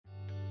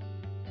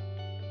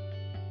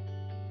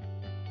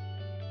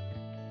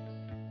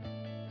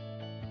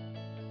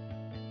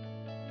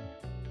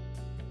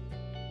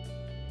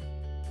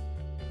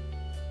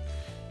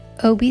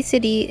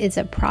Obesity is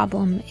a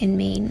problem in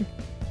Maine.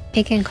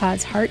 It can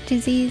cause heart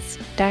disease,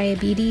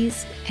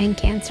 diabetes, and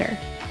cancer.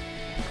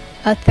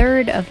 A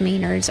third of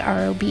Mainers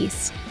are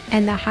obese,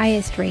 and the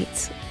highest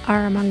rates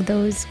are among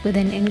those with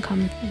an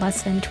income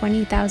less than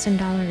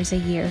 $20,000 a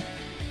year.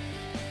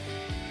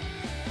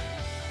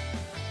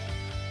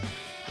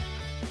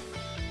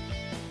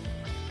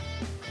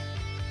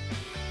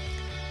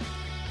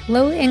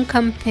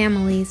 Low-income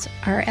families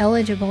are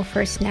eligible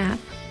for SNAP,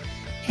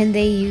 and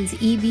they use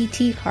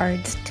EBT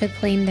cards to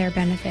claim their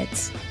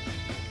benefits.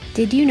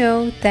 Did you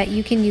know that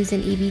you can use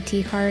an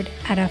EBT card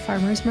at a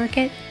farmer's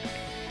market?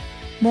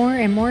 More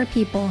and more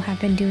people have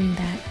been doing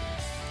that.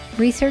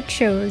 Research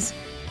shows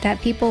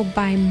that people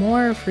buy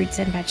more fruits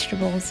and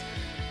vegetables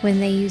when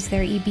they use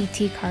their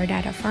EBT card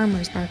at a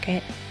farmer's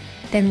market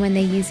than when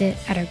they use it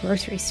at a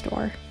grocery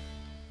store.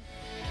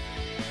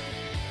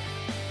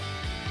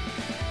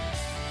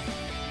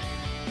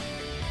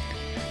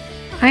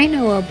 I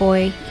know a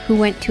boy who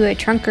went to a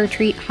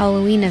trunk-or-treat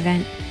Halloween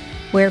event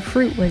where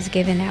fruit was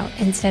given out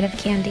instead of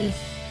candy.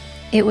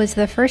 It was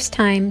the first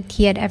time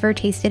he had ever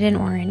tasted an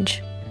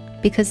orange,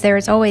 because there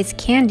is always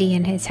candy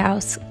in his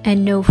house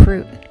and no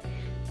fruit.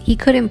 He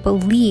couldn't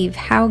believe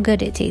how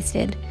good it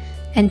tasted,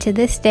 and to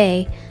this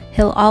day,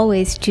 he'll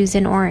always choose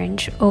an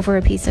orange over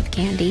a piece of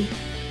candy.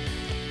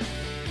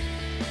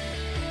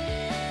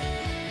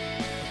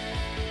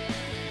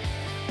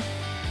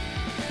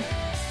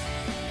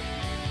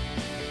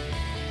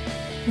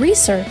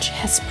 Research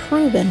has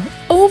proven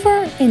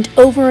over and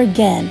over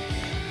again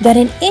that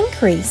an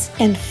increase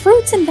in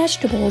fruits and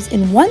vegetables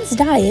in one's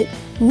diet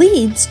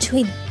leads to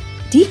a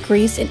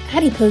decrease in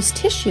adipose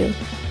tissue,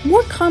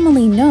 more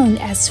commonly known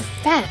as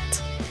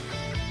fat.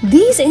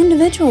 These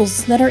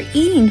individuals that are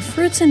eating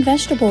fruits and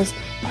vegetables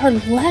are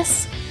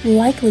less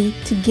likely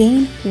to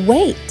gain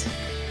weight.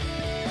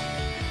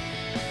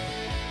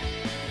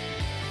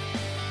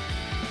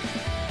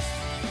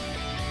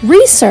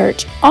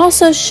 Research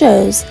also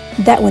shows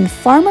that when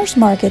farmers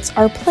markets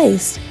are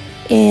placed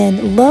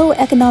in low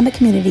economic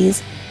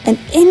communities, an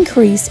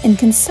increase in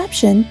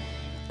consumption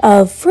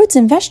of fruits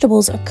and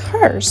vegetables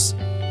occurs.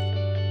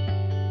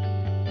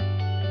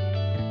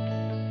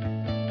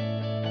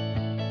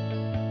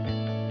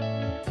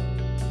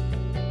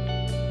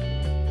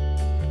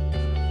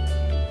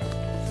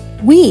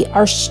 We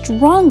are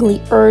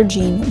strongly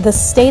urging the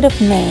state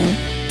of Maine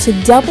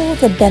to double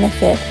the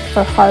benefit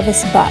for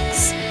harvest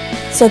bucks,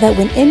 so that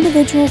when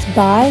individuals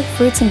buy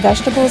fruits and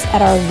vegetables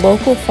at our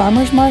local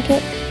farmers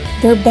market,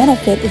 their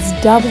benefit is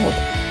doubled.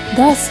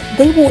 Thus,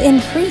 they will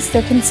increase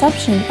their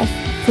consumption of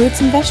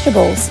fruits and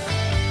vegetables.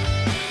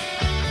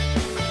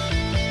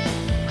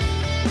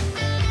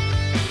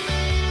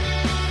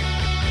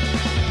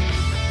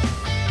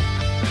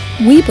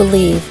 We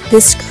believe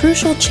this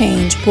crucial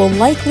change will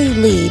likely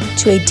lead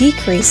to a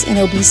decrease in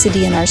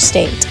obesity in our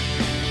state.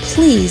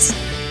 Please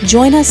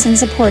join us in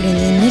supporting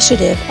the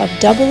initiative of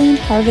doubling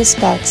harvest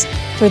bucks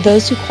for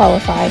those who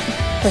qualify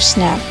for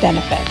SNAP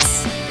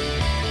benefits.